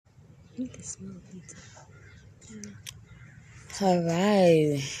You can smell pizza. All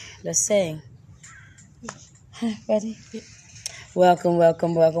right, let's sing. Ready? Yep. Welcome.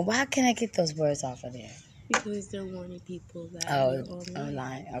 Why can't I get those words off of there? Because they're warning people that Oh, you're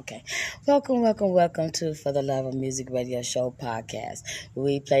online. Okay. Welcome to For the Love of Music Radio Show podcast.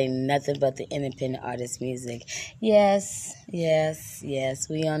 We play nothing but the independent artist music. Yes.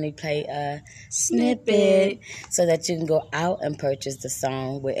 We only play a snippet so that you can go out and purchase the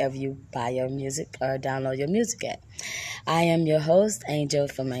song wherever you buy your music or download your music at. I am your host, Angel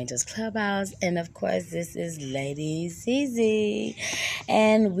from Angel's Clubhouse, and of course, this is Lady ZZ,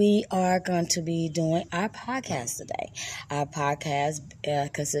 and we are going to be doing our podcast today. Our podcast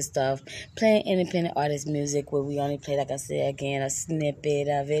consists of playing independent artist music, where we only play, like I said again, a snippet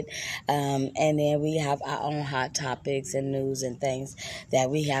of it, and then we have our own hot topics and news and things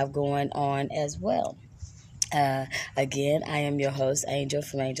that we have going on as well. Again, I am your host, Angel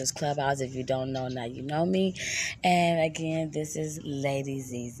from Angel's Clubhouse. If you don't know, now you know me. And again, this is Lady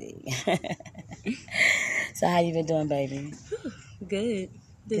ZZ. So how you been doing, baby? Good.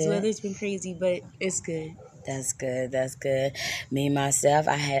 This weather's been crazy, but it's good. That's good. Me, myself,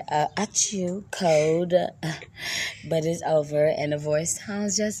 I had a chew cold, but it's over, and the voice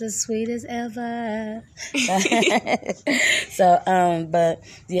sounds just as sweet as ever. But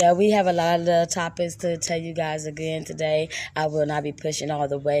yeah, we have a lot of topics to tell you guys again today. I will not be pushing all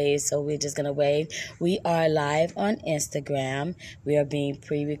the waves, so we're just gonna wave. We are live on Instagram. We are being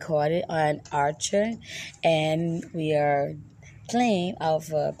pre-recorded on Archer, and we are playing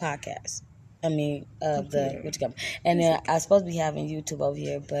off a podcast. And then I was supposed to be having YouTube over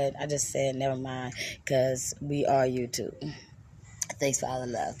here, but I just said never mind because we are YouTube. Thanks for all the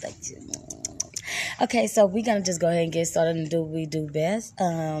love. Thank you. Okay, so we're gonna just go ahead and get started and do what we do best.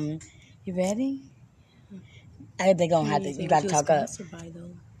 You ready? They're gonna have to. You gotta talk up.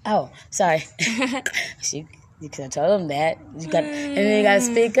 Oh, sorry. You could have told them that. And then you got to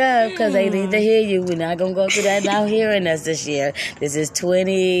speak up because they need to hear you. We're not going to go through that now hearing us this year. This is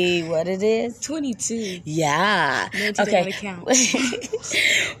 22. Yeah. Okay.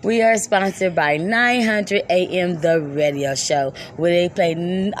 We are sponsored by 900 AM The Radio Show, where they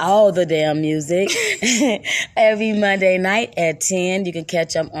play all the damn music every Monday night at 10. You can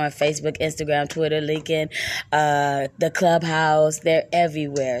catch them on Facebook, Instagram, Twitter, LinkedIn, the Clubhouse. They're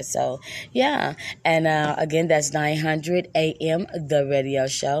everywhere. So, yeah. And again, that's 900 AM, The Radio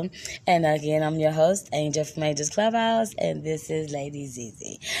Show. And again, I'm your host, Angel from Angel's Clubhouse, and this is Lady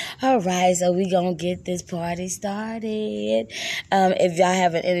ZZ. All right, so we gonna get this party started. If y'all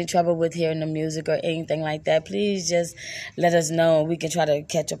having any trouble with hearing the music or anything like that, please just let us know. We can try to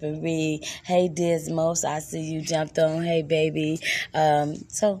catch up and read. Hey, Dismos, I see you jumped on. Hey, baby.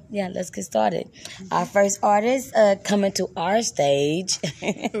 So, yeah, let's get started. Our first artist coming to our stage.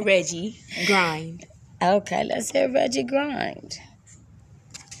 Reggie Grind. Okay, let's hear Reggie Grind.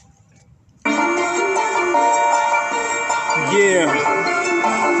 Yeah.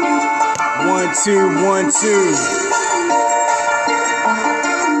 1, 2, 1, 2.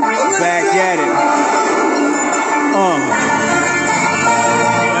 Back at it.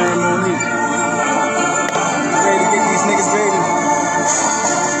 Ready to get these niggas, baby?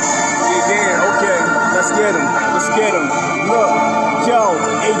 Yeah, okay. Let's get them. Look, yo,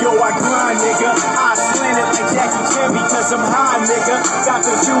 I grind, nigga. I slant it like Jackie Chan because I'm high, nigga. Got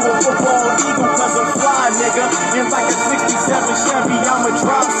the view of football eagle because I'm fly, nigga. And like a 67 Chevy, I'ma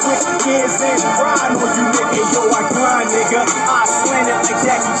drop switch gears and ride on you, nigga. Yo, I grind, nigga. I slant it like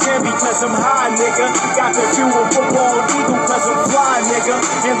Jackie Chan because I'm high, nigga. Got the view of football eagle because I'm fly, nigga.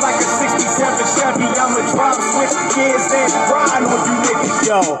 And like a 67 Chevy, I'ma drop switch gears and ride on you, nigga.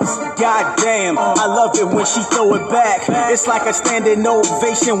 Yo, goddamn, I love it when she throw it back. It's like a standing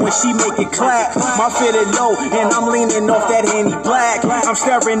ovation when she make it clap. My fitted low and I'm leaning off that Henny Black. I'm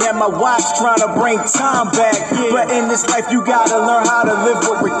staring at my watch trying to bring time back. But in this life you gotta learn how to live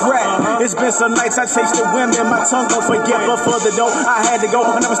with regret. It's been some nights I tasted women, my tongue won't forget. But for the dough I had to go.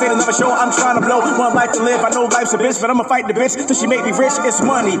 I never stayed another show. I'm trying to blow one life to live. I know life's a bitch, but I'ma fight the bitch till she make me rich. It's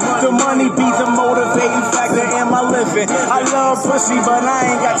money. The money be the motivating factor in my living. I love pussy, but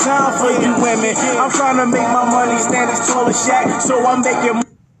I ain't got time for you women. I'm trying to make my money stand as tall as Shaq, so I'm making.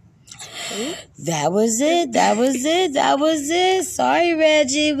 That was it. Sorry,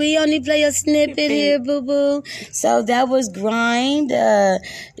 Reggie. We only play a snippet here, boo-boo. So that was Grind.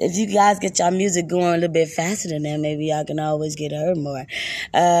 If you guys get your music going a little bit faster than that, maybe y'all can always get heard more.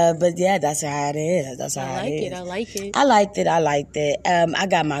 But yeah, that's how it is. I like it. I liked it. I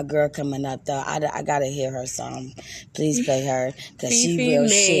got my girl coming up, though. I gotta hear her song. Please play her, because she real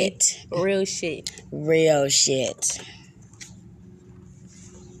shit. Real shit. Real shit.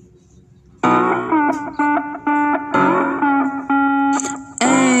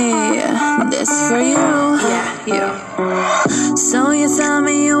 this for you. Yeah, you. So you tell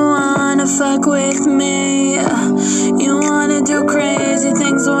me you wanna fuck with me. You wanna do crazy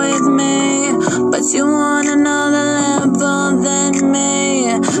things with me, but you want another level than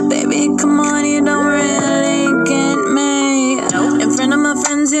me. Baby, come on, you don't really get me. In front of my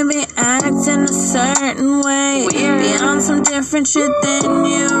friends, you be acting a certain way. Be on some different shit than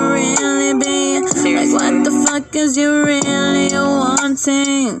you really be. Like, what the fuck is you really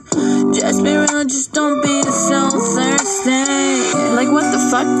wanting? Just be real, just don't be so thirsty. Like, what the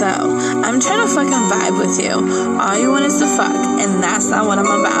fuck, though? I'm trying to fucking vibe with you. All you want is to fuck, and that's not what I'm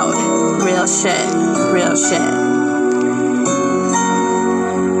about. Real shit. Real shit.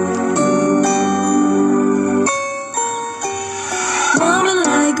 Women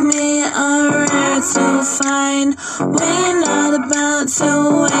like me are rare to find. We're not about to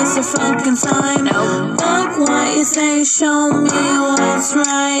waste your fucking time. Fuck what you say, show me what's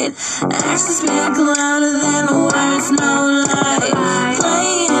right. Actions speak louder than words, no lie.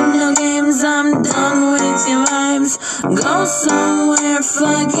 Playing no games, I'm done with your vibes. Go somewhere,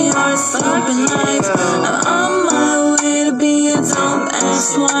 fuck your stupid life. I'm on my way to be a dope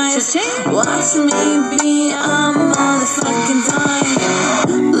ass wife. Watch me be a motherfucking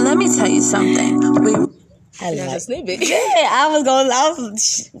time. Let me tell you something. I like a snippet. Yeah, I was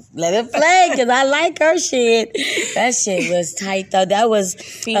let it play because I like her shit. That shit was tight though. That was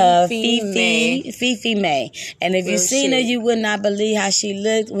Fifi May. And if you seen her, you would not believe how she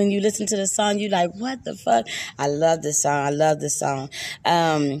looked when you listen to the song. You like, what the fuck? I love this song.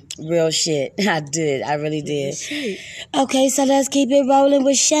 Real shit. I did. I really did. Okay, so let's keep it rolling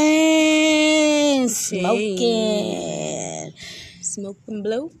with Shane. Smoking. Smoke and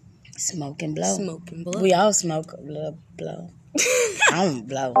blow. Smoke and blow. Smoke and blow. We all smoke, blow. I don't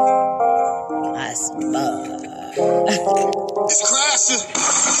blow. I smoke. It's crashing.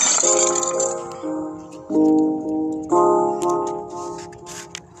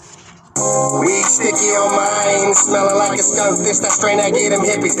 Weed sticky on mine, smelling like a skunk. This that strain that get them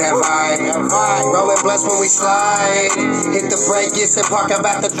hippies that vibe. Rolling blunts when we slide. Hit the brake, yes, and park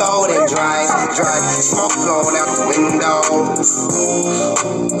about to throw it and drive. Smoke blowing out the window.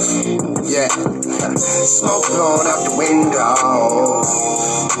 Yeah, smoke blowing out the window.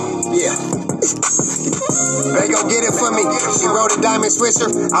 Yeah. They gon' get it for me. She wrote a diamond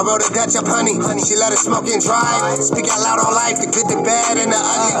swisher. I wrote a Dutch up honey. She let us smoke and drive. Speak out loud on life, the good, the bad, and the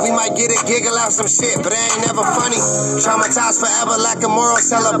ugly. We might get a giggle out some shit, but it ain't never funny. Traumatized forever, lack of moral,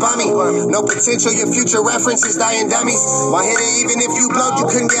 sell a bummy. No potential, your future references dying dummies. Why hit it even if you blowed, you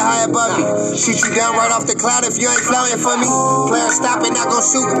couldn't get high above me. Shoot you down right off the cloud if you ain't flowing for me. Player stop it, not gon'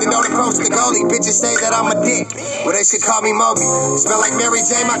 shoot, then don't approach the goalie. Bitches say that I'm a dick, well they should call me Moby. Smell like Mary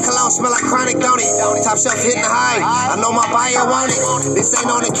J, my cologne smell like chronic, don't it? Top shelf hitting high, I know my buyer want it. This ain't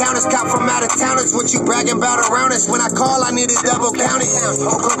on the counters, cop from out of town. It's what you bragging about around us. When I call, I need it double counted.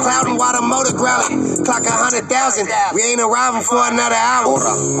 Oakland clouding while the motor growling. Clock 100,000, we ain't arriving for another hour.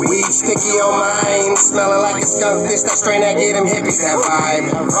 Weed sticky on mine, smelling like a skunk. This that strain that get them hippies that vibe.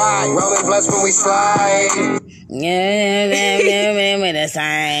 Rolling blunts when we slide. Yeah, with the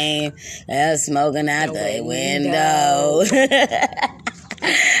same. Smoking out the window.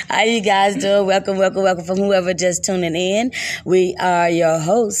 How you guys doing? Welcome from whoever just tuning in. We are your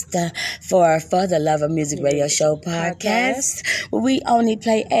host for the Love of Music Radio Show podcast, where we only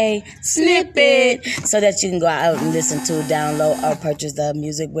play a snippet so that you can go out and listen to, download, or purchase the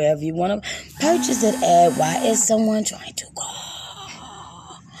music wherever you want to purchase it at. Why is someone trying to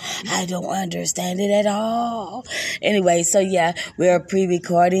call? I don't understand it at all. Anyway, so yeah, we're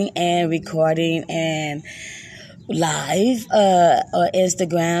pre-recording and recording and live on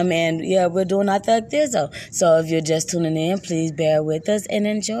Instagram, and yeah, we're doing our Thug Thizzle. So if you're just tuning in, please bear with us and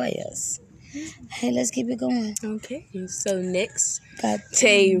enjoy us. Hey, let's keep it going. Okay, so next, Got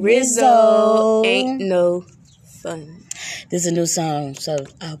Tay Rizzo, Ain't No Fun. This is a new song, so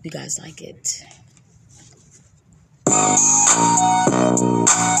I hope you guys like it.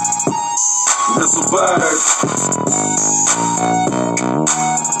 Mr. Bird.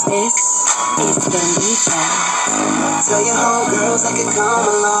 This is Bendy Town. Tell your homegirls I could come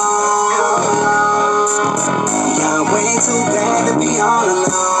along. Y'all way too bad to be all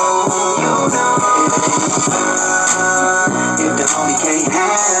alone. You know if the homie can't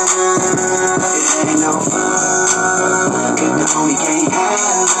have none, it ain't no fun. If the homie can't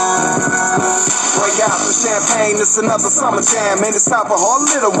have none, break out the champagne, it's another summer jam, and it's time for all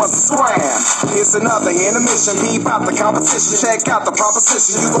little ones to scram. Here's another intermission, peep out the competition, check out the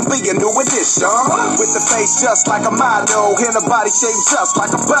proposition, you gon' be a new addition. With the face just like a model, and the body shaped just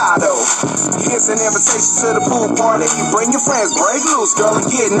like a bottle. Here's an invitation to the pool party, bring your friends, break loose, girl, and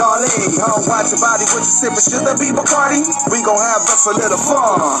get gnarly. Watch your body with your sipping, should there be Bacardi? We gon' have us a little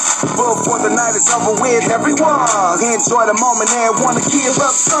fun, but before the night is over with, everyone enjoy the moment and wanna give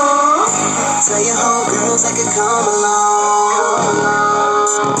up some. Tell your homegirls I could come along.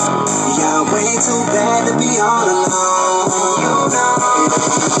 Y'all way too bad to be all alone. You know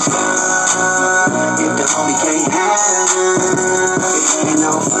if the homie can't have none, it ain't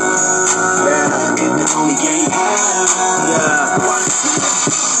no fun. If the homie can't have none.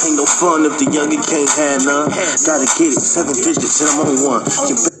 Ain't no fun if the youngin' can't have none. Gotta get it, 7 digits and I'm on one.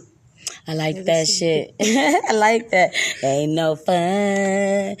 I like that shit. I like that. Ain't no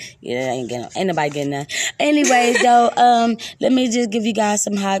fun. Yeah, ain't nobody getting that. Anyways, though, let me just give you guys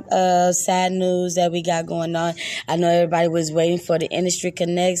some hot, sad news that we got going on. I know everybody was waiting for the Industry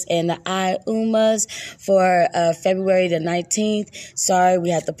Connects and the IUMAs for February the 19th. Sorry,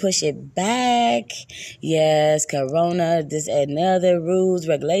 we have to push it back. Yes, Corona, this and other rules,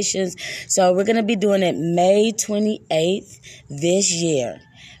 regulations. So we're gonna be doing it May 28th this year.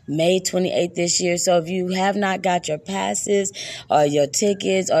 May 28th this year. So if you have not got your passes or your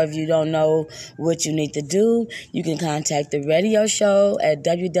tickets, or if you don't know what you need to do, you can contact the radio show at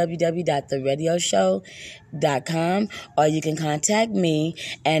www.theradioshow.com, or you can contact me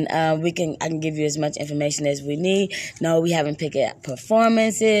and I can give you as much information as we need. No, we haven't picked up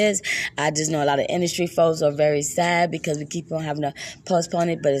performances. I just know a lot of industry folks are very sad because we keep on having to postpone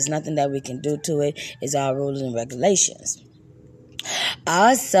it, but it's nothing that we can do to it. It's our rules and regulations.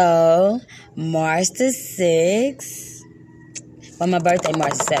 Also, March the 6th, well, my birthday,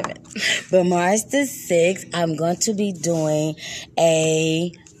 March the 7th, but March the 6th, I'm going to be doing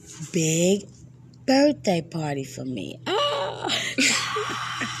a big birthday party for me. Oh.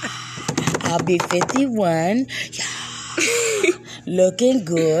 I'll be 51, looking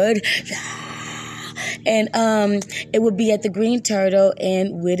good, and it will be at the Green Turtle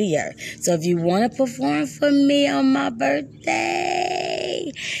in Whittier. So if you want to perform for me on my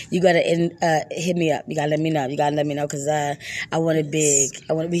birthday, you gotta hit me up. You gotta let me know. Because I want it big.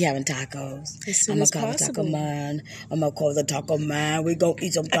 We having tacos. I'm gonna call the taco man. We gonna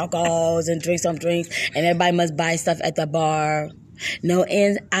eat some tacos and drink some drinks, and everybody must buy stuff at the bar. No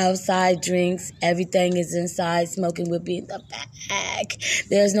outside drinks. Everything is inside. Smoking will be in the back.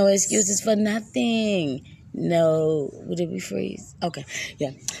 There's no excuses for nothing. No. Would it be freeze? Okay.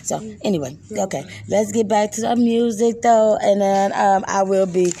 Yeah. So, anyway. Okay. Let's get back to the music, though. And then I will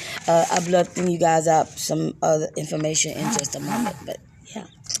be uplifting you guys up some other information in just a moment. But, yeah.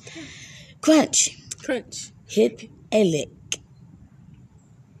 Crunch. Hit a lick.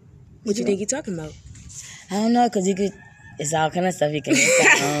 What you think you're talking about? I don't know, because you could... It's all kind of stuff you can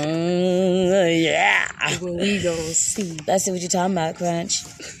yeah. Well, we gonna see. Let's see what you're talking about, Crunch.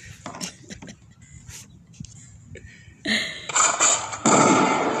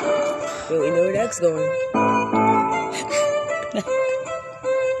 Well, we know where that's going.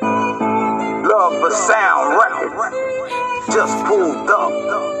 Love for Sound Record just pulled up,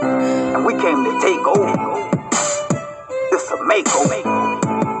 and we came to take over. It's a makeover.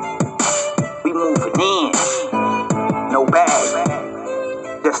 We moving in. No bag,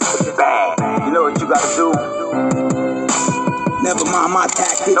 just the bag. You know what you gotta do? Never mind my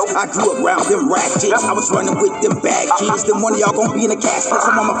tactics. I grew up around them ratchets. I was running with them bad kids. Then one of y'all gonna be in a casket.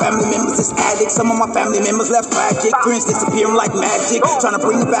 Some of my family members is addicts. Some of my family members left tragic. Friends disappearing like magic. Trying to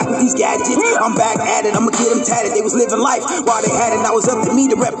bring them back with these gadgets. I'm back at it. I'ma get them tatted. They was living life while they had it. Now it's up to me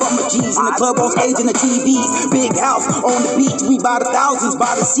to rep on my G's. In the club, on stage, and the TVs. Big house on the beach. We by the thousands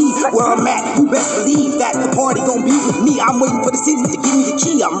by the sea. Where I'm at, you best believe that the party gonna be with me. I'm waiting for the city to give me the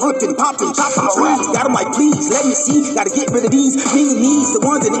key. I'm ripping, popping, chopping trees. Got them like, please, let me see. Gotta get rid of these mini needs. The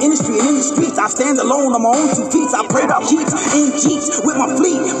ones in the industry and in the streets. I stand alone on my own 2 feet. I pray for Jeeps in Jeeps with my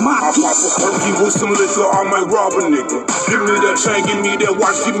fleet. My peeps. Perky with some liquor, I might rob a nigga. Give me that chain, give me that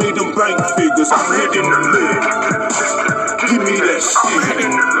watch, give me them bank figures. I'm hitting the lid. Give me that shit.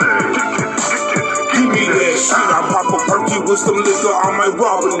 Give me that shit. I pop a perky with some liquor, I might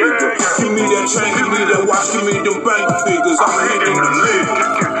rob a nigga. Give me that chain, give me that watch, give me them bank figures. I'm hitting the lid.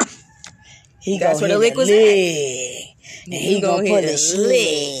 That's where the lick was at. And he gonna put it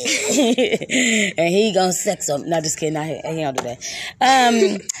slick. And he gonna sex him. No, just kidding. He don't do that.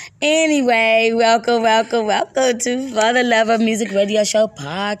 Anyway, welcome to For the Love of Music Radio Show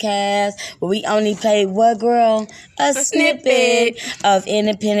podcast, where we only play what, girl? A snippet of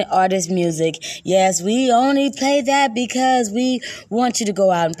independent artist music. Yes, we only play that because we want you to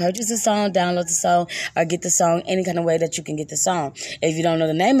go out and purchase a song, download the song, or get the song any kind of way that you can get the song. If you don't know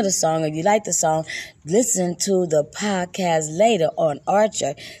the name of the song or you like the song, listen to the podcast later on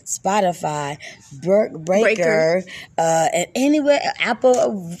Archer, Spotify, Breaker. And anywhere, Apple,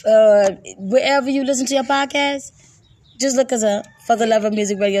 wherever you listen to your podcast. Just look us up For the Love of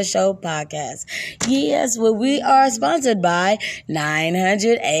Music Radio Show podcast. Yes, well, we are sponsored by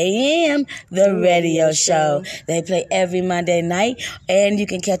 900 AM, the radio show. They play every Monday night, and you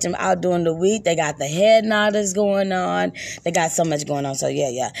can catch them out during the week. They got the head nodders going on. They got so much going on. So,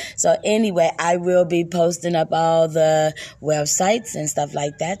 yeah. So, anyway, I will be posting up all the websites and stuff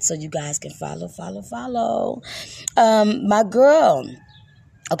like that so you guys can follow. My girl.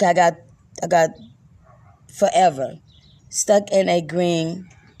 Okay, I got Forever. Stuck in a green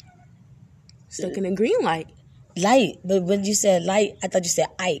light. Light. But when you said light, I thought you said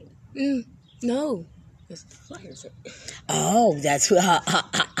light. No. It's the flyers. Oh, that's what.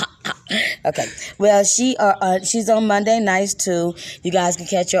 Okay. Well, she's on Monday nights too. You guys can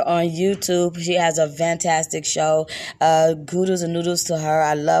catch her on YouTube. She has a fantastic show. Kudos and noodles to her.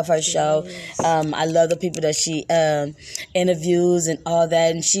 I love her show. I love the people that she interviews and all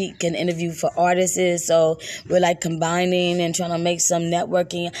that. And she can interview for artists. So we're like combining and trying to make some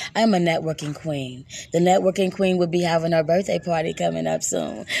networking. I'm a networking queen. The networking queen will be having her birthday party coming up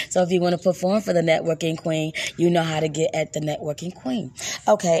soon. So if you want to perform for the networking queen, you know how to get at the networking queen.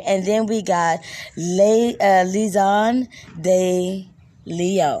 Okay. And then we got Lizanne De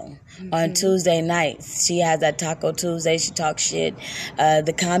Leo on Tuesday nights. She has that Taco Tuesday. She talks shit.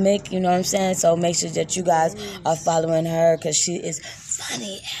 The comic, you know what I'm saying? So make sure that you guys are following her because she is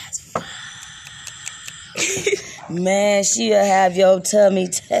funny as fuck. Man, she'll have your tummy.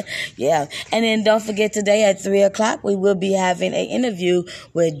 Yeah. And then don't forget today at 3 o'clock, we will be having an interview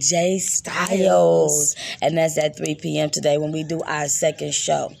with Jay Styles. And that's at 3 p.m. today when we do our second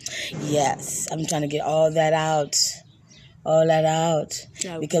show. Yes. I'm trying to get all that out.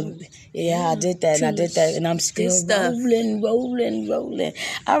 Because, I did that. And I'm still rolling.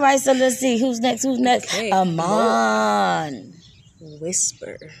 All right, so let's see. Who's next? Okay. Amon.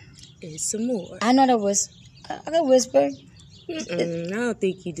 Whisper is some more. I know that was... I can whisper. I don't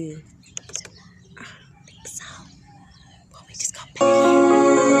think you do. I don't think so. Well, we just go back.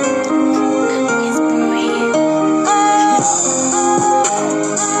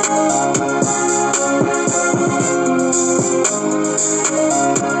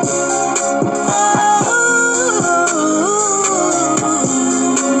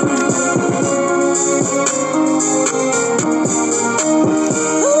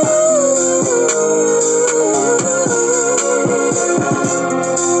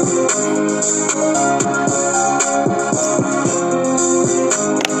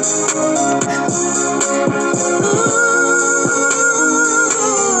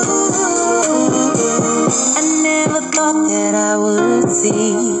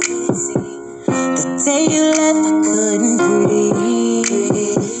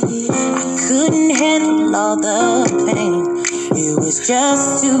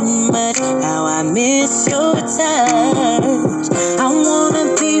 Just too much. How I miss your touch. I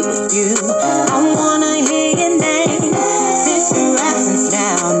wanna be with you. I wanna hear your name. Since your absence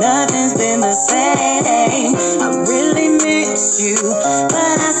now, nothing's been the same. I really miss you,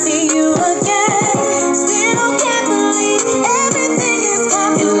 but I see you again. Still can't believe everything is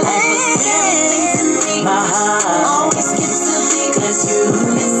coming late. My heart always skips a beat 'cause you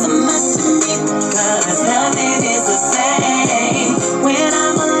mean so much to me. 'Cause nothing is the same. When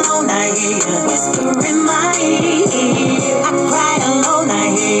I'm alone, I hear you whisper in my ear. I cry alone, I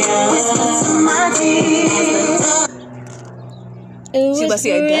hear you whisper to my tears.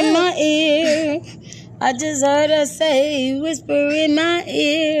 Whisper in my ear. I just heard her say, whisper in my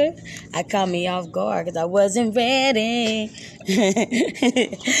ear. I caught me off guard because I wasn't ready.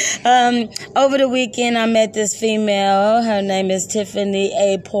 Over the weekend, I met this female. Her name is Tiffany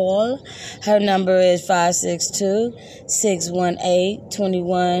A. Paul. Her number is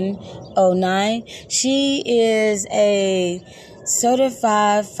 562-618-2109. She is a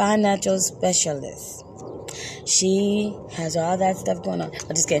certified financial specialist. She has all that stuff going on.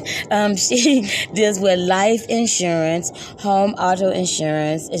 I'm just kidding. She deals with life insurance, home auto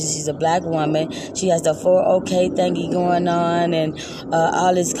insurance. She's a black woman. She has the 401k thingy going on and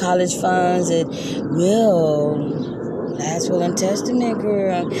all his college funds. It will Last will and testament,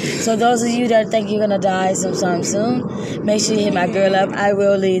 girl. So those of you that think you're gonna die sometime soon, make sure you hit my girl up. I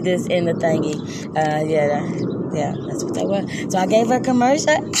will leave this in the thingy. Yeah, that's what that was. So I gave her a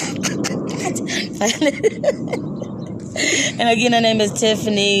commercial. And again, her name is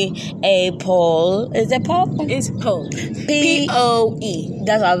Tiffany A. Poe. Is that Poe? It's Poe. P-O-E.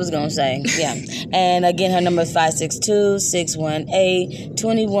 That's what I was going to say. Yeah. And again, her number is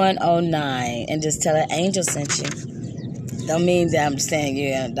 562-618-2109. And just tell her Angel sent you. Don't mean that I'm saying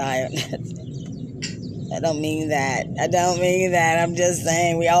you're going to die. I don't mean that. I'm just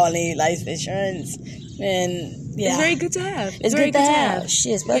saying we all need life insurance. And yeah. It's very good to have. It's good to have.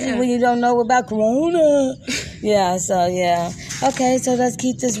 Shit, especially when you don't know about Corona. Yeah, so yeah. Okay, so let's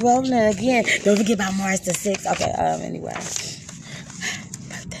keep this rolling again. Don't forget about March the 6th. Okay, anyway.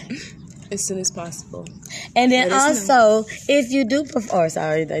 As soon as possible. And then also, if you do perform,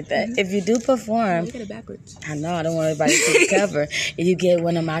 if you do perform, you got it backwards. I know, I don't want everybody to see the cover. If you get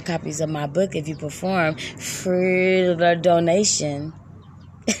one of my copies of my book, if you perform, for the donation,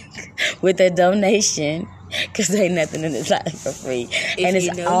 with a donation, because there ain't nothing in this life for free. And it's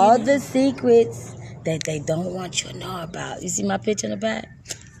all the secrets that they don't want you to know about. You see my picture in the back?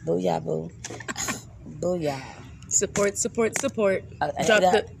 Booyah, boo. Booyah. Support. Drop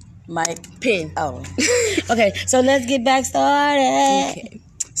the mic. Pin. Oh. Okay, so let's get back started. Okay.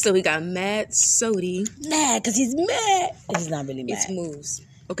 So we got Mad Sody. Mad, because he's mad. He's not really mad. It's Moves.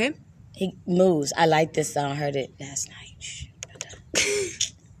 Okay? He moves. I like this song. I heard it last night.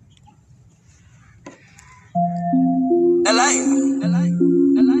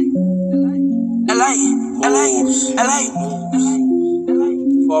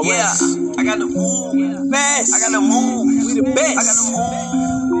 Yeah, I got the move. Fast. I got the move. We the best. I got the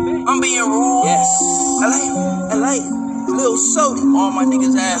move. I'm being rude. Yes. LA. Lil Sody. All my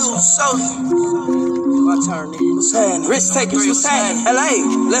niggas ass Lil Sody. My turn, nigga. What's happening? Risk takers, what's happening? LA,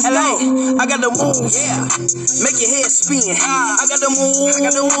 let's go. I got the moves. Yeah. Make your head spin. I got the moves. I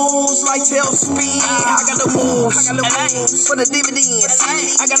got the moves like tailspin. I got the moves. I got the moves for the dividends.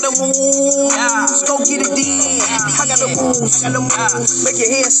 I got the moves. Go get it then. I got the moves. I got the moves. Make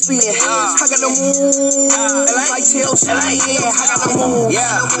your head spin. I got the moves. Like tailspin. I got the moves.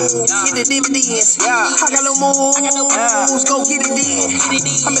 Get the dividends. I got the moves. Go get it then.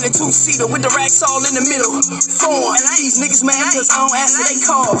 I'm in a two-seater with the racks all in the middle. Foreign. These niggas mad cause I don't answer they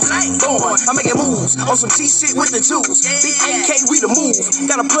calls. Born. I'm making moves on some T-shit with the juice. Big AK, we the move.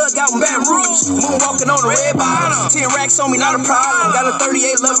 Got a plug out in Baton Rouge. Moonwalking on the red bottom. 10 racks on me, not a problem. Got a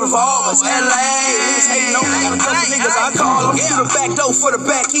 38 love revolvers. LA. Niggas hating on me. Got a couple niggas I call them. Through the back door for the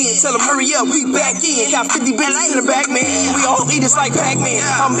back end. Tell them hurry up, we back in. Got 50 bitches in the back, man. We all eat this like Pac-Man.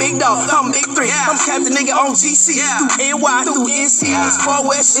 I'm big dog, I'm big three. I'm Captain Nigga on GC. Through NY, through NC. It's far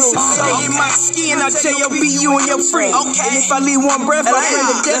west. It's in my skin. I J.O.B. you and your friend. Okay. And if I leave one breath, I pray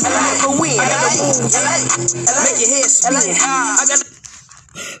to death I never win. I got the moves. Make your head spin. I got the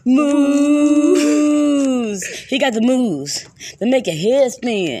moves. He got the moves to make your head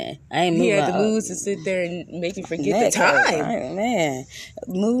spin. I ain't moving. He had the moves to sit there and make you forget the time. Right, man.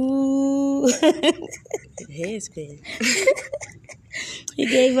 Move. Head spin. He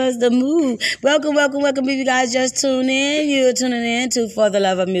gave us the move. Welcome. If you guys just tune in, you're tuning in to For the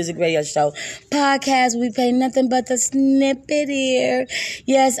Love of Music Radio Show podcast. We play nothing but the snippet here.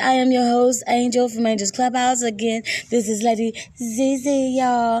 Yes, I am your host, Angel from Angel's Clubhouse. Again, this is Lady ZZ,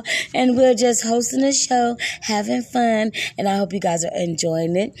 y'all. And we're just hosting the show, having fun. And I hope you guys are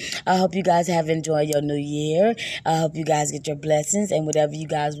enjoying it. I hope you guys have enjoyed your new year. I hope you guys get your blessings and whatever you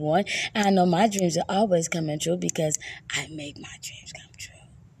guys want. And I know my dreams are always coming true because I make my dreams come true.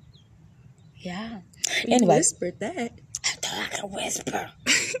 Yeah. Anyway, whispered that. I thought I could whisper.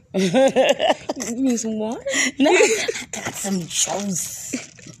 You need some water? No, I got some juice.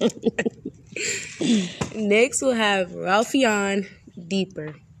 Next, we'll have Ralphion,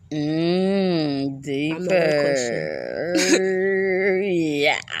 Deeper. Deeper.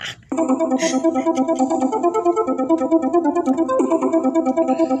 Yeah.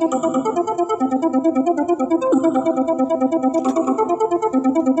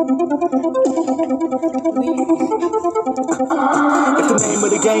 If the name of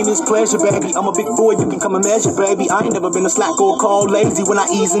the game is pleasure, baby, I'm a big boy, you can come and measure, baby. I ain't never been a slack or called lazy. When I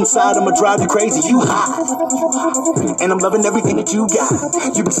ease inside, I'ma drive you crazy. You hot, and I'm loving everything that you got.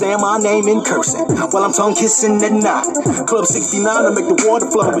 You been saying my name in cursing while I'm tongue kissing at night. Club 69 to make the water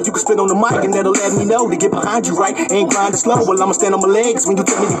flow, but you can spit on the mic and that'll let me know to get behind you right. Ain't grinding slow, well I'ma stand on my legs when you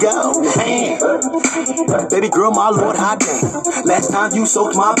tell me to go. Hey, baby girl, my lord, hot damn. Last time you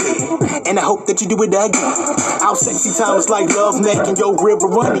soaked my bed, and I hope that you do it again. Our sexy time is like love neck and your river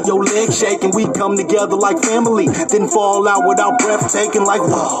running, your leg shaking. We come together like family. Didn't fall out without breathtaking like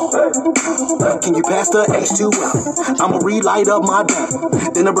whoa. Can you pass the H2O? I'ma relight up my day.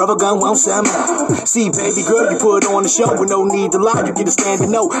 Then the rubber gun won't send me. See, baby girl, you put on the show with no need to lie. You get a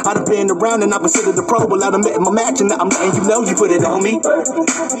standing no. I done been around and I consider the pro. Well, I done met my match and I'm letting you know you put it on me.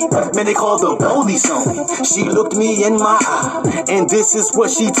 Man, they call the police on me. She looked me in my eye, and this is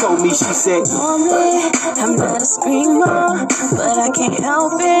what she told me. She said, Normally, I'm not a screamer, but I can't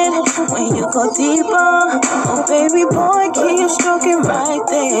help it when you go deeper. Oh, baby boy, keep stroking right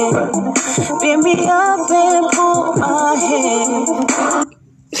there. Beat me up and pull my hair.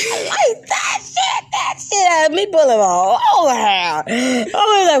 Like that shit had me pulling my whole hair. I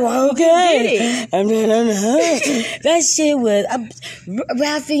was like, well, okay. That shit was,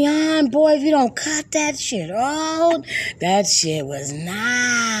 Ralphion, boy, if you don't cut that shit out, that shit was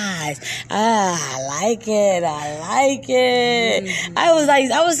nice. I like it. I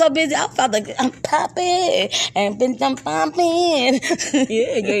was so busy, I felt like I'm popping and been pumping.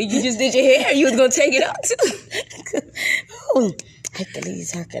 Yeah, girl, you just did your hair. You was going to take it out, too. Ooh.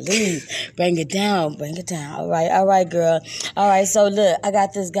 Hercules. Bring it down. All right, girl. All right, so look, I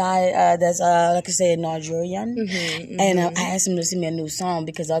got this guy that's, like I said, Nigerian. And I asked him to send me a new song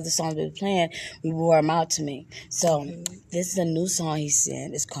because the other songs we were playing, we wore them out to me. So this is a new song he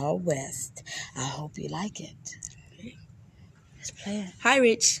sent. It's called West. I hope you like it. Let's play it. Hi,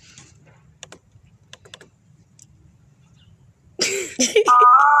 Rich. It's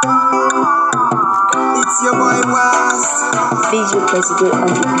your boy West. DJ President on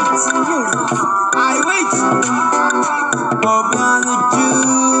the beat. I wait. Obian the Jew.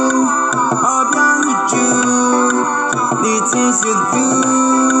 The things you do.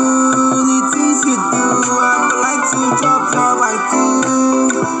 I would like to chop and cool.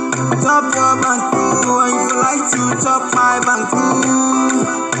 Chop and cool. I would like to chop my banku.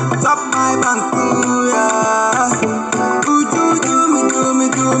 Chop my banku, yeah. Would you do me, baby,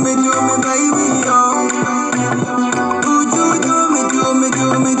 oh. Would you do me,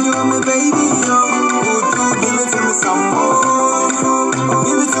 baby, oh. Would you give it to me some more?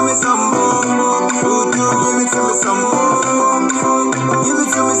 Give it to me some more. Would you give it to me some more? Give it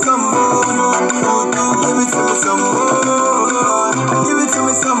to me some more. Would you give it to me some more? Give it to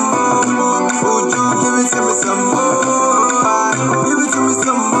me some more. Would you give it to me some more? Give it to me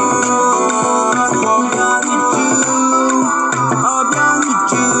some more.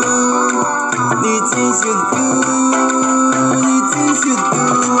 The things you do,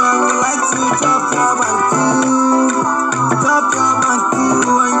 I would like to chop your banku. Chop your banku,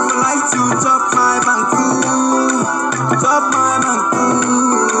 I would like to chop my banku. Chop my banku.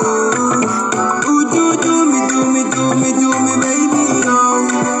 Would you do me, baby, oh.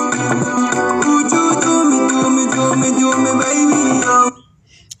 Would you do me, baby, oh.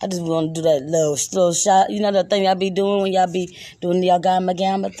 I just want to do that little shot. You know that thing y'all be doing when y'all be doing y'all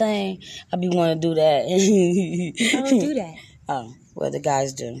gamma thing? I be wanting to do that. I don't do that. Oh, well, the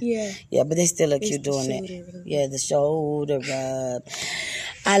guys do. Yeah. Yeah, but they still look cute doing it. Yeah, the shoulder rub.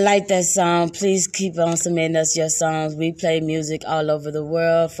 I like that song. Please keep on submitting us your songs. We play music all over the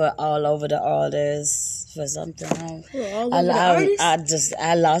world for all over the artists. For something. I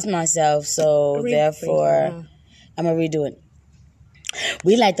lost myself, so therefore, I'm going to redo it.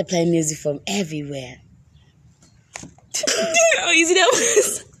 We like to play music from everywhere. How easy that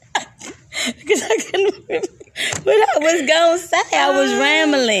was. Because I couldn't remember what I was going to say. I was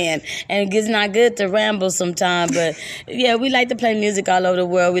rambling. And it's not good to ramble sometimes. But, yeah, we like to play music all over the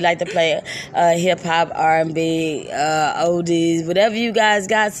world. We like to play hip-hop, R&B, oldies, whatever you guys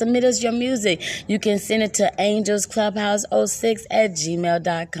got. Submit us your music. You can send it to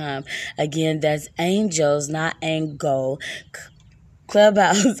angelsclubhouse06@gmail.com. Again, that's angels, not angle.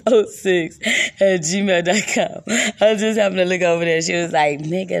 Clubhouse06@gmail.com. I was just having to look over there. She was like,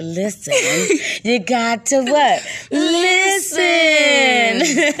 nigga, listen. You got to what? Listen.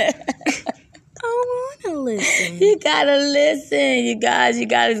 I want to listen. You gotta listen. You guys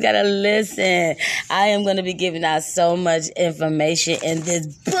gotta listen. I am going to be giving out so much information in this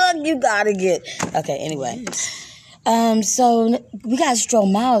book you gotta get. Okay, anyway. So we got Stro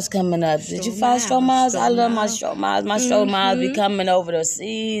Miles coming up. Did you follow Stro Miles? I love my Stro Miles. My Stro Miles be coming over the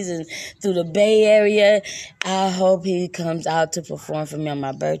seas and through the Bay Area. I hope he comes out to perform for me on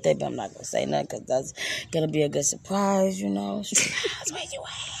my birthday, but I'm not gonna say nothing because that's gonna be a good surprise, you know. Stro Miles, where you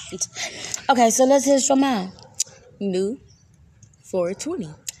at? Okay, so let's hear Stro Miles. New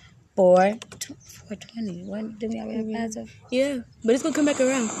 420. 420. When did we already pass it? Yeah, but it's gonna come back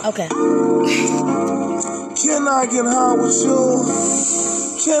around. Okay. Can I get high with you?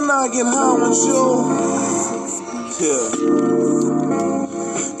 Can I get high with you? Yeah.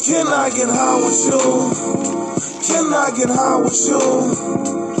 Can I get high with you? Can I get high with you?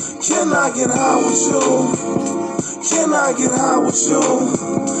 Can I get high with you? Can I get high with you?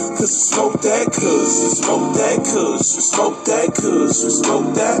 Cause we smoke that kush, we smoke that kush, we smoke that kush, we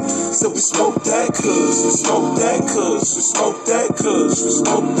smoke that. So we smoke that kush, we smoke that kush, we smoke that kush, we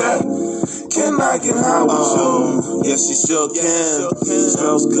smoke that. Can I get high with you? Yes, you sure can.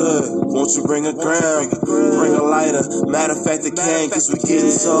 Smells good. Won't you bring a gram? Bring a lighter. Matter of fact, I can, cause we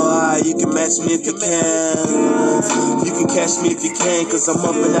getting so high. You can match me if you can. You can catch me if you can, cause I'm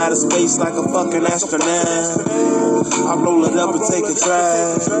up and out of space like a fucking astronaut. I roll it up and take a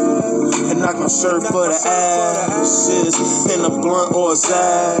drag and knock my shirt for the ashes in a blunt or a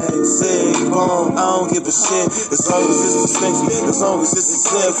zag. Zig, boom, I don't give a shit. As long as it's distinction, as long as it's a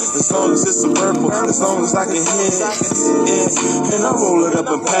zip, as long as it's a purple, as long as I can hit it. And I roll it up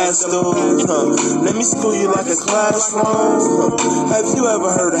and pass through. Let me school you like a classroom. Have you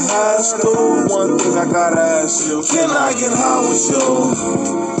ever heard of hash though? One thing I gotta ask you. Can I get high with you?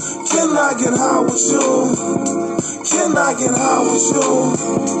 Can I get high with you? Can I get high with you?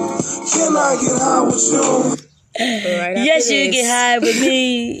 Can I get high with you? Right, yes, you can get high with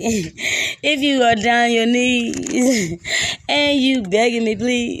me if you are down your knees and you begging me,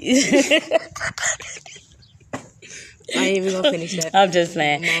 please. I ain't even gonna finish that. I'm just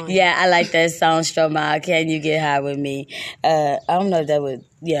playing. Yeah, I like that song, Stromae. Can you get high with me? I don't know if that would.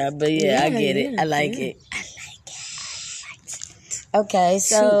 Yeah, but yeah, I get it. I like it. I like it. Okay,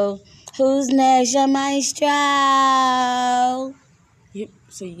 so who's next? Your maestro.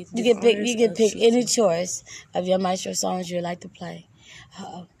 So you get you can pick any choice of your maestro songs you'd like to play.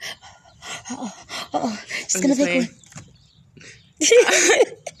 She's gonna pick one.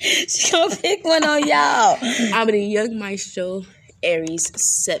 She's gonna pick one on y'all. I'm the Young Maestro, Aries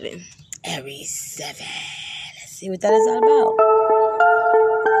 7. Aries 7. Let's see what that is all about.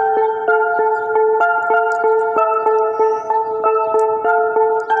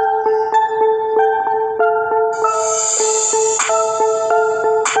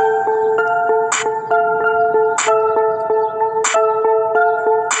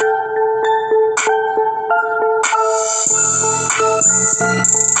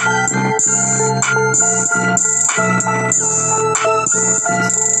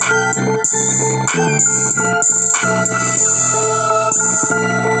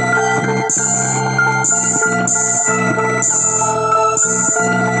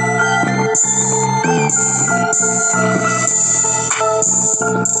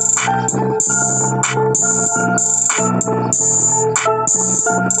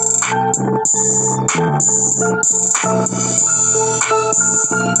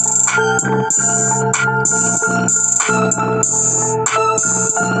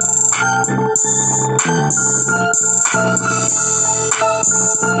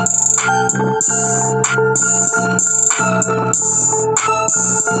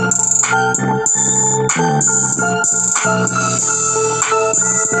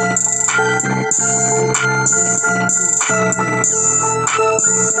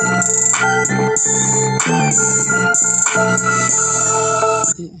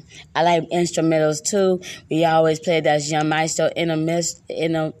 I like instrumentals too. We always play that Young Maestro in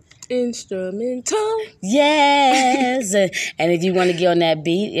a instrumental. Yes. And if you want to get on that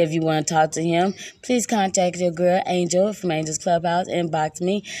beat, if you want to talk to him, please contact your girl Angel from Angel's Clubhouse, inbox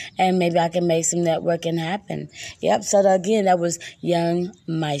me, and maybe I can make some networking happen. Yep. So again, that was Young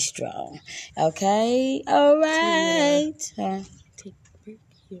Maestro. Okay. All right. Take a break.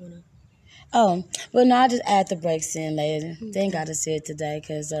 You wanna? Oh, well, no, I'll just add the breaks in later. Okay. They ain't got to see it today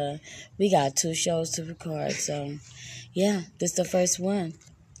because we got 2 shows to record. So, yeah, this is the first one.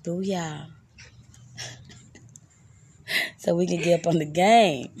 Booyah. So we can get up on the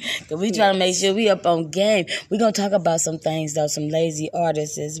game. Because we trying to make sure we up on game. We're going to talk about some things, though, some lazy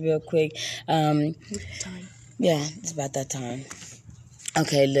artists real quick. Yeah, it's about that time.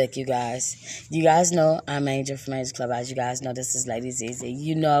 Okay, look, you guys. You guys know I'm Angel from Angel's Clubhouse. You guys know this is Lady ZZ.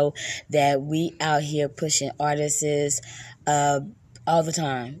 You know that we out here pushing artists all the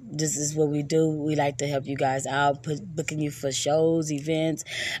time. This is what we do. We like to help you guys out, booking you for shows, events,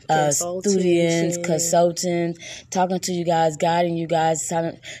 studios, consulting, talking to you guys, guiding you guys,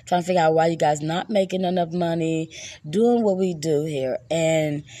 trying to figure out why you guys not making enough money, doing what we do here.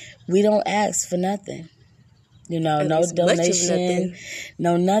 And we don't ask for nothing. You know, no donation,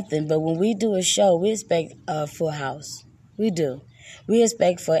 no nothing. But when we do a show, we expect a full house. We do. We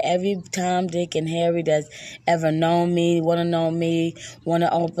expect for every Tom, Dick, and Harry that's ever known me, want to know me, want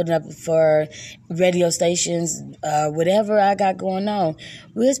to open up for radio stations, whatever I got going on,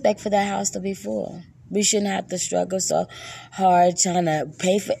 we expect for that house to be full. We shouldn't have to struggle so hard trying to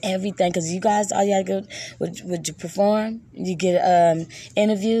pay for everything. Because you guys, all you gotta go, would you perform? You get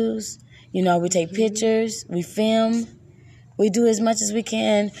interviews. You know, we take pictures. We film. We do as much as we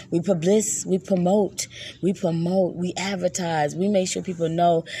can. We promote, we advertise. We make sure people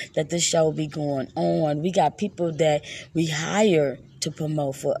know that this show will be going on. We got people that we hire to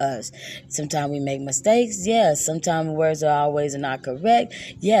promote for us. Sometimes we make mistakes, yes. Sometimes words are always not correct,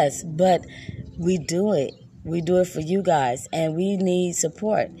 yes. But we do it. We do it for you guys, and we need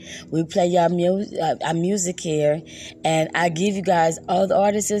support. We play our music here, and I give you guys all the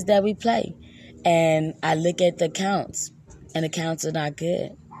artists that we play. And I look at the counts. And the counts are not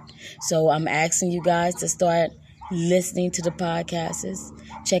good. So I'm asking you guys to start listening to the podcasts,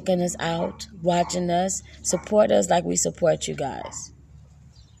 checking us out, watching us, support us like we support you guys.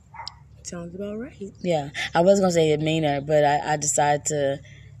 Sounds about right. Yeah. I was going to say it meaner, but I decided to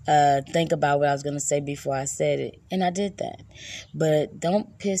think about what I was going to say before I said it. And I did that. But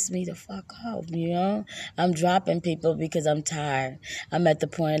don't piss me the fuck off, you know? I'm dropping people because I'm tired. I'm at the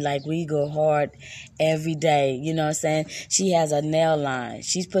point like we go hard every day. You know what I'm saying? She has a nail line.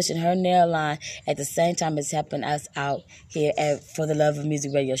 She's pushing her nail line at the same time as helping us out here at For the Love of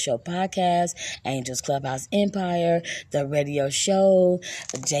Music Radio Show podcast, Angels Clubhouse Empire, the radio show,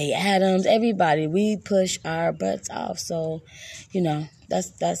 Jay Adams, everybody. We push our butts off. So, you know,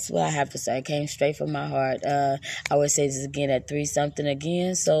 that's what I have to say. It came straight from my heart. I would say this again at 3-something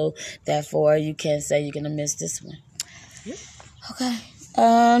again. So therefore, you can't say you're gonna miss this one. Yep. Okay.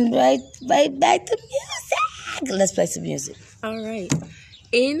 Right back to music. Let's play some music. All right.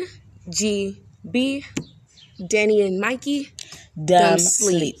 NGB, Danny and Mikey. Dumb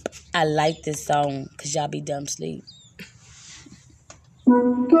Sleep. I like this song because y'all be dumb sleep.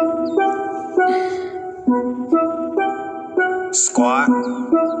 Squad.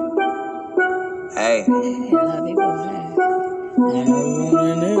 Hey.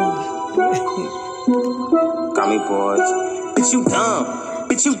 Gummy boys. Bitch, you dumb.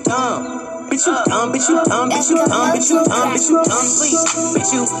 Bitch, you dumb. Bitch, you dumb, bitch, you dumb, bitch, you dumb, bitch, you dumb, bitch, you dumb, sleep.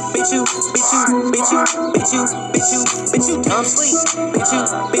 Bitch, you dumb, sleep. Bitch,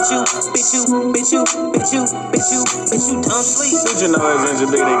 you dumb, sleep. Did you know it's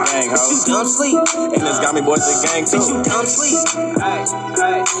NGB the gang, ho? Bitch, you dumb, sleep. And it's Gummy Boys the gang, too. Bitch, you dumb, sleep. Hey.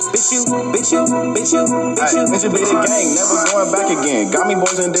 Bitch, you. NGB the gang, never going back again. Gummy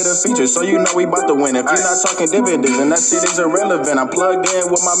Boys and did a feature, so you know we about to win. If you're not talking dividends, and that shit is irrelevant. I'm plugged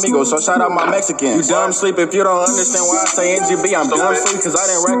in with my amigos, so shout out my Mexicans. You dumb sleep if you don't understand why I say NGB. I'm dumb sleep cause I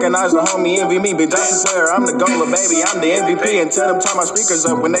didn't recognize the homie envy me. Big Johnson player, I'm the goaler, baby. I'm the MVP. And tell them turn my speakers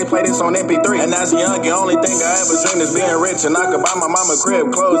up when they play this on MP3. And as a young, the only thing I ever dreamed is being rich. And I could buy my mama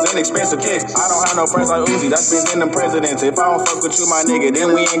crib, clothes, and expensive kicks. I don't have no friends like Uzi, that's been in them presidents. If I don't fuck with you, my nigga,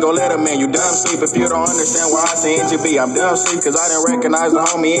 then we ain't gon' let him in. You dumb sleep if you don't understand why I say NGB. I'm dumb sleep cause I didn't recognize the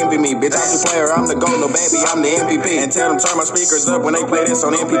homie envy me. Big Johnson player, I'm the goaler, baby. I'm the MVP. And tell them turn my speakers up when they play this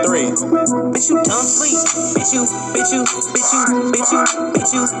on MP3. Bitch, you dumb sleep. Bitch,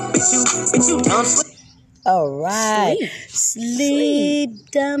 you dumb sleep. All right. Sleep,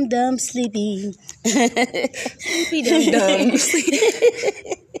 dumb, sleepy. Sleepy, dumb.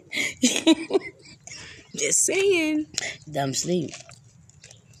 Just saying. Dumb sleep.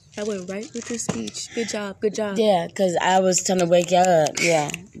 I went right with your speech. Good job. Yeah, because I was trying to wake y'all up. Yeah,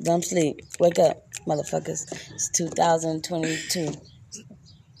 dumb sleep. Wake up, motherfuckers. It's 2022.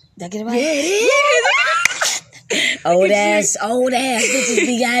 Did I get it right? Yeah, it is. Old ass bitches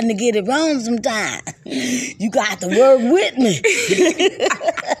be having to get it wrong sometimes. You got to work with me.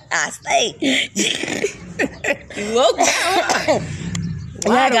 I say. You woke up.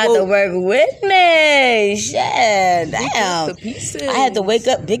 I got to work with me. Shit, damn. The pieces. I had to wake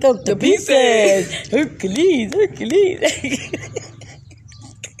up, pick up the pieces. Hercules.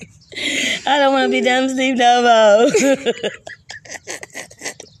 I don't want to be dumb sleep no more.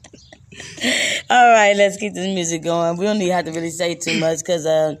 All right, let's keep this music going. We don't even have to really say too much because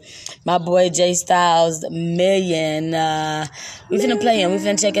my boy Jay Styles, Million, we finna play him. We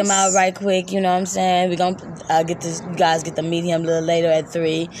finna check him out right quick. You know what I'm saying? We're going to you guys get to meet him a little later at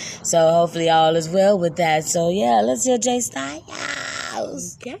 3. So hopefully all is well with that. So yeah, let's hear Jay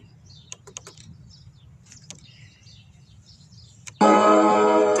Styles. Okay.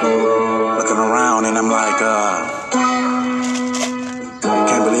 Looking around and I'm like,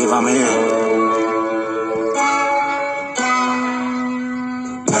 can't believe I'm here.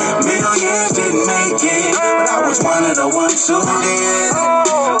 Millions didn't make it, but I was one of the ones who did.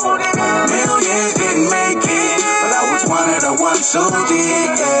 Millions didn't make it, but I was one of the ones who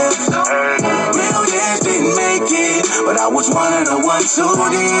did. Millions didn't make it, but I I was one of the ones who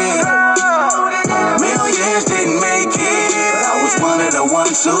did. Millions didn't make it, but I was one of the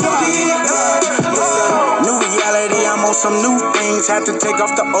ones who did. New reality, I'm on some new things. Had to take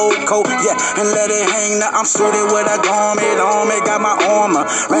off the old coat, yeah, and let it hang. Now I'm suited with a garment on me. Got my armor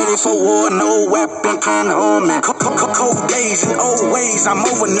ready for war, no weapon can harm me. Cold days and old ways, I'm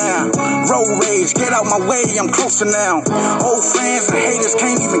over now. Road rage, get out my way, I'm closer now. Old friends and haters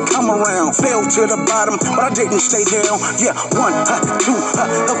can't even come around. Fell to the bottom, but I didn't stay down. Yeah, 1, 2,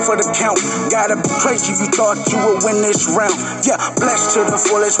 up for the count. Gotta be crazy, you thought you would win this round. Yeah, blessed to the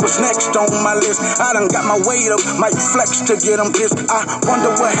fullest, what's next on my list? I done got my weight up, might flex to get them pissed. I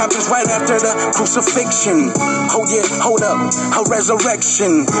wonder what happens right after the crucifixion. Oh yeah, hold up, a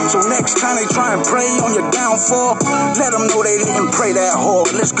resurrection. So next time they try and pray on your downfall, let them know they didn't pray that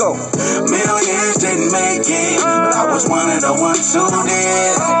hard. Let's go. Millions didn't make it, but I was one of the ones who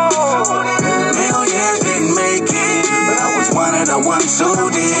did. Millions didn't make it, but I was one of the ones who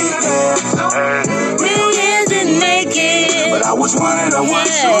did. Millions didn't make it, but I was one of the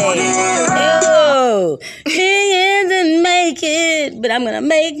ones who did. Oh, millions didn't make it, but I'm gonna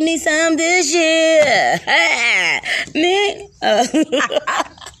make me some this year.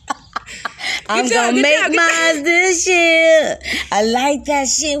 I'm gonna make mine this year. I like that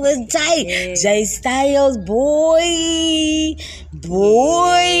shit was tight. Yeah. Jay Styles, boy.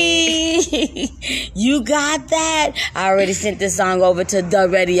 You got that? I already sent this song over to the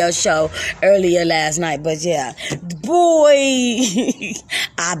radio show earlier last night, but yeah, boy,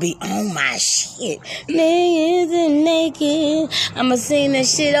 I be on my shit. Millions and naked. I'ma sing that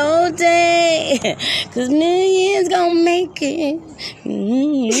shit all day, 'cause millions gonna make it.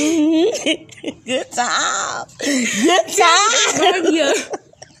 Good time. Good time.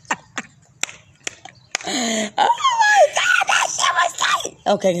 Oh my God, that shit was tight.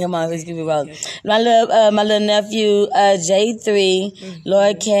 Okay, come on, let's keep it rolling. My little nephew, J3,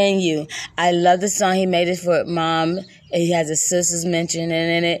 Lord Can You. I love the song. He made it for Mom. He has his sisters mentioned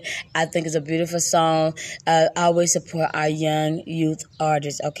in it. I think it's a beautiful song. I always support our young youth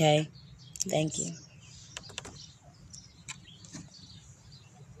artists, okay? Thank you.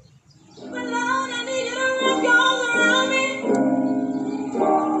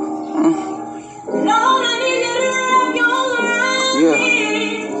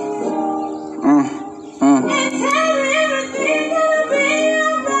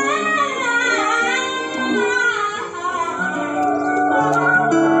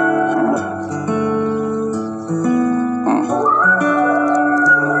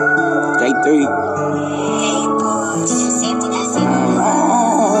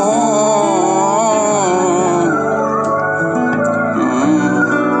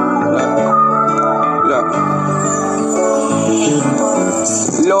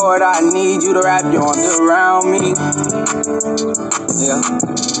 Lord, I need you to wrap your arms around me. Yeah.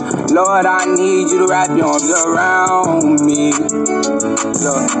 Lord, I need you to wrap your arms around me.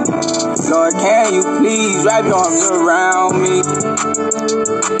 Lord, can you please wrap your arms around me?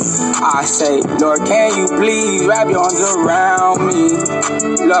 I say, Lord, can you please wrap your arms around me?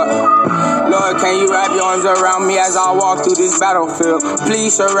 Lord, can you wrap your arms around me as I walk through this battlefield?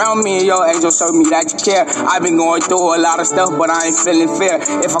 Please surround me and your angel show me that you care. I've been going through a lot of stuff, but I ain't feeling fair.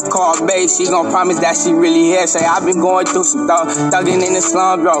 If I call babe, she gon' promise that she really here. Say, I've been going through some thugging in the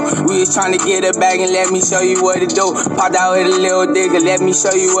slum, bro. We was trying to get it back and let me show you what to do. Popped out with a little digger, let me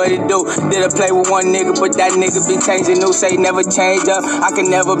show you what to do. Did a play with one nigga, but that nigga been changing new. Say never change up, I can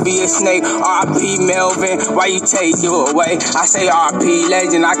never be a snake. R.I.P. Melvin, why you take you away? I say R.I.P.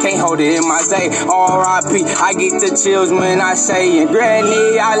 legend, I can't hold it in my say. R.I.P. I get the chills when I say it.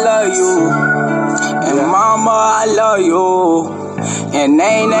 Granny, I love you. And mama, I love you. And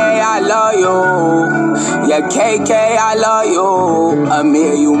Nene, I love you. Yeah, KK, I love you.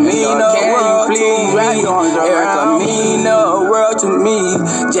 Amir, you mean the world to me. Erica mean the world to me.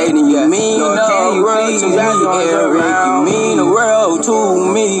 Jaden, you mean the world to me. Eric, you mean the world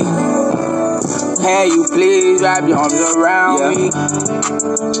to me. Can you please wrap your arms around me?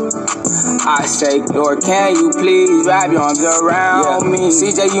 I say, Lord, can you please wrap your arms around me?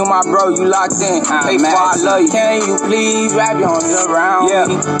 CJ, you my bro, you locked in. Hey, I love you. Can you please wrap your arms around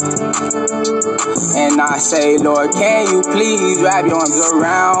me? And I say, Lord, can you please wrap your arms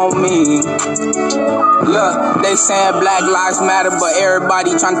around me? Look, they saying Black Lives Matter, but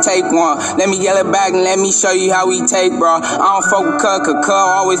everybody trying to take one. Let me yell it back and let me show you how we take, bro. I don't fuck with cuz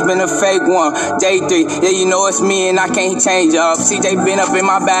always been a fake one. A3. Yeah, you know it's me and I can't change up. CJ been up in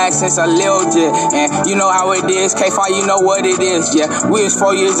my bag since a little jit. And you know how it is. K5, you know what it is. Yeah, we was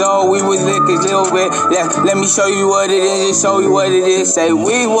 4 years old. We was licking a little bit. Yeah, let me show you what it is. Just show you what it is. Say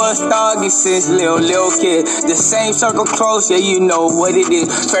we was thugging since little kid. The same circle close. Yeah, you know what it is.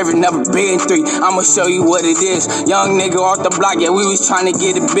 Favorite never been 3. I'ma show you what it is. Young nigga off the block. Yeah, we was trying to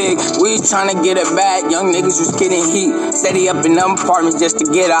get it big. We was trying to get it bad. Young niggas was getting heat. Steady up in them apartments just to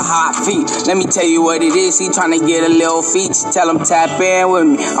get a hot feet. Let me tell you what it is. He trying to get a little feat. Tell him tap in with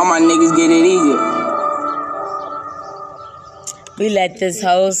me. All my niggas get it easy. We let this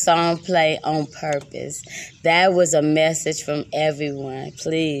whole song play on purpose. That was a message from everyone.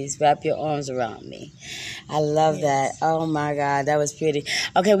 Please wrap your arms around me. I love that. Oh my God, that was pretty.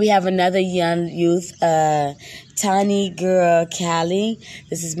 Okay, we have another young youth, tiny girl, Callie.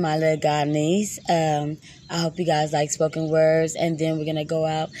 This is my little god niece. I hope you guys like spoken words, and then we're gonna go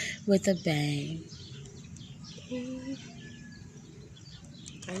out with a bang.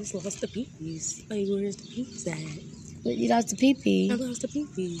 I just lost the peepees. Like, where's the peepees at? You lost the pee-pee. I lost the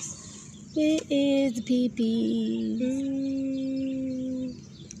peepees. Where is the pee-pee?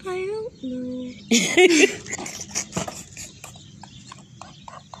 I don't know.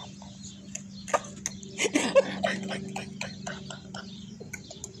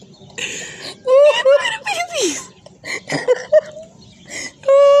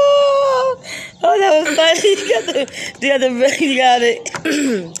 Oh, that was funny. You got it.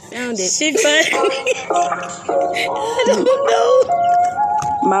 Found it. She funny. I don't know.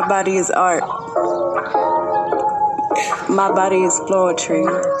 My body is art. My body is poetry.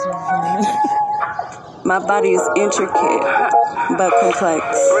 My body is intricate but complex.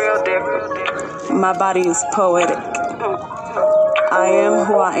 My body is poetic. I am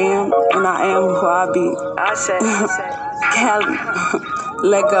who I am, and I am who I be. Callie,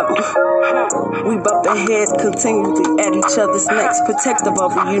 let go. We bump the heads continually at each other's necks. Protective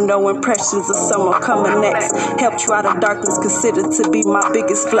over you, no impressions of someone coming next. Helped you out of darkness, considered to be my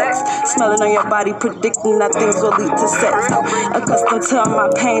biggest flex. Smelling on your body, predicting that things will lead to sex. Accustomed to my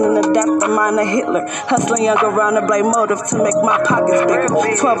pain and adapt the mind of Hitler. Hustling young around to blame motive to make my pockets bigger.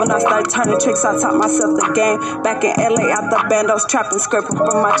 12 and I started turning tricks, I taught myself the game. Back in LA, out the bandos, trapped and scraping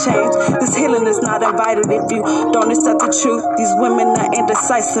from my chains. This healing is not invited if you don't accept the truth. These women are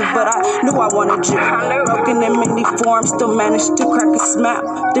indecisive, but I knew I wanted you. Broken in many forms, still managed to crack a smile.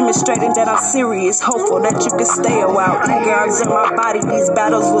 Demonstrating that I'm serious, hopeful that you can stay a while. Eagers in my body, these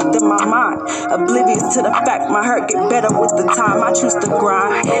battles within my mind. Oblivious to the fact my hurt get better with the time. I choose to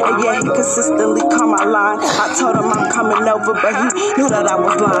grind, and yeah, he consistently called my line. I told him I'm coming over, but he knew that I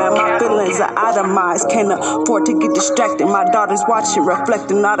was lying. My feelings are itemized, can't afford to get distracted. My daughter's watching,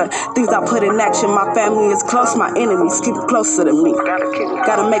 reflecting all the things I put in action. My family is close, my enemies keep closer to me.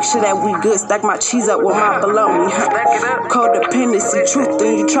 Gotta make sure that we good, stack my cheese up with my bologna. Codependency, truth,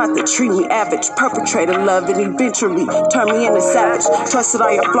 then you tried to treat me average. Perpetrator love and eventually turn me into savage. Trusted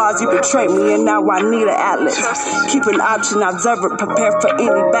all your flaws, you betrayed me, and now I need an atlas. Keep an option, observer, prepare for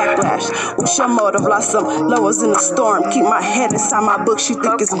any backlash. What's your motive? Lost some lowers in the storm. Keep my head inside my books, you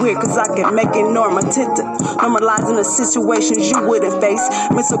think it's weird, cause I can make it normal. Normalizing the situations you wouldn't face.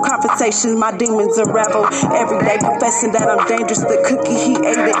 Mental confrontations, my demons unravel every day. Confessing that I'm dangerous, the cookie, he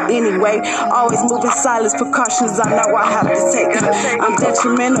ate it anyway. Always moving silence, precautions I know I have to take. I'm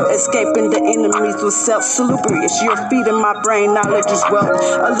detrimental, escaping the enemies with self-salubrious. You're feeding my brain, knowledge is wealth.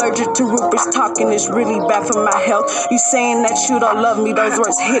 Allergic to Rupert's talking, it's really bad for my health. You saying that you don't love me, those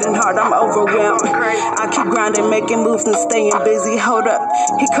words hitting hard, I'm overwhelmed. I keep grinding, making moves and staying busy. Hold up,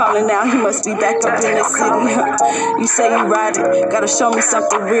 he calling now, he must be back up in the city. You say you ride it, gotta show me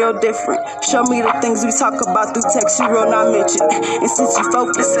something real different. Show me the things we talk about through text you will not mention. And since you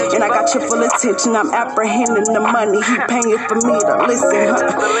focus, and I got your full attention, I'm apprehending the money he paying for me to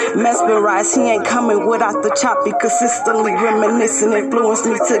listen. Mesmerized, he ain't coming without the choppy. Consistently reminiscing, influence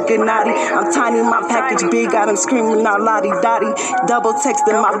me to Gennady. I'm tiny, my package big, got him screaming out lottie-dottie. Double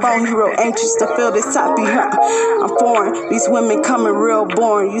texting my phone, hero anxious to feel this toppy. I'm foreign, these women coming real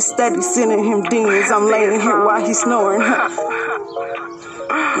boring. You steady sending him demons, I'm laying here while he's snoring.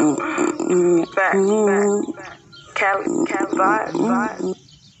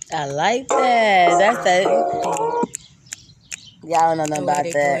 I like that. That's that. Y'all don't know nothing about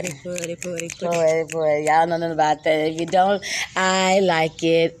that. Y'all don't know nothing about that. If you don't, I like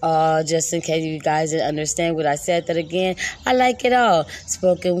it all. Just in case you guys didn't understand what I said that again, I like it all.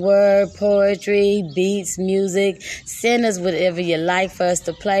 Spoken word, poetry, beats, music. Send us whatever you like for us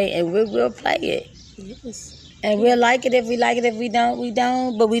to play, and we will play it. Yes. And we'll like it if we like it. If we don't, we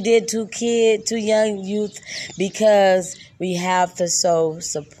don't. But we did two young youth, because we have to show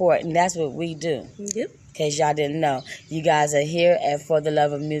support, and that's what we do. Yep. In case y'all didn't know, you guys are here at For the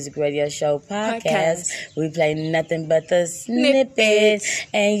Love of Music Radio Show podcast. We play nothing but the snippet.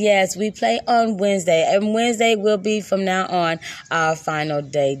 And yes, we play on Wednesday. And Wednesday will be from now on our final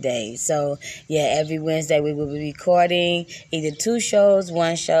day. So yeah, every Wednesday we will be recording either 2 shows,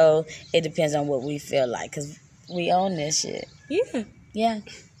 1 show. It depends on what we feel like, because we own this shit. Yeah,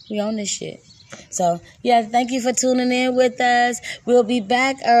 we own this shit. So, yeah, thank you for tuning in with us. We'll be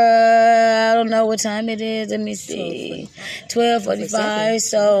back, I don't know what time it is. Let me see. 12:45.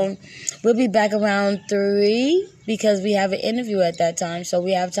 So, we'll be back around 3 because we have an interview at that time. So,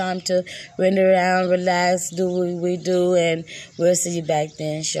 we have time to render around, relax, do what we do, and we'll see you back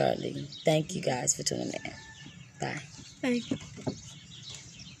then shortly. Thank you guys for tuning in. Bye. Bye.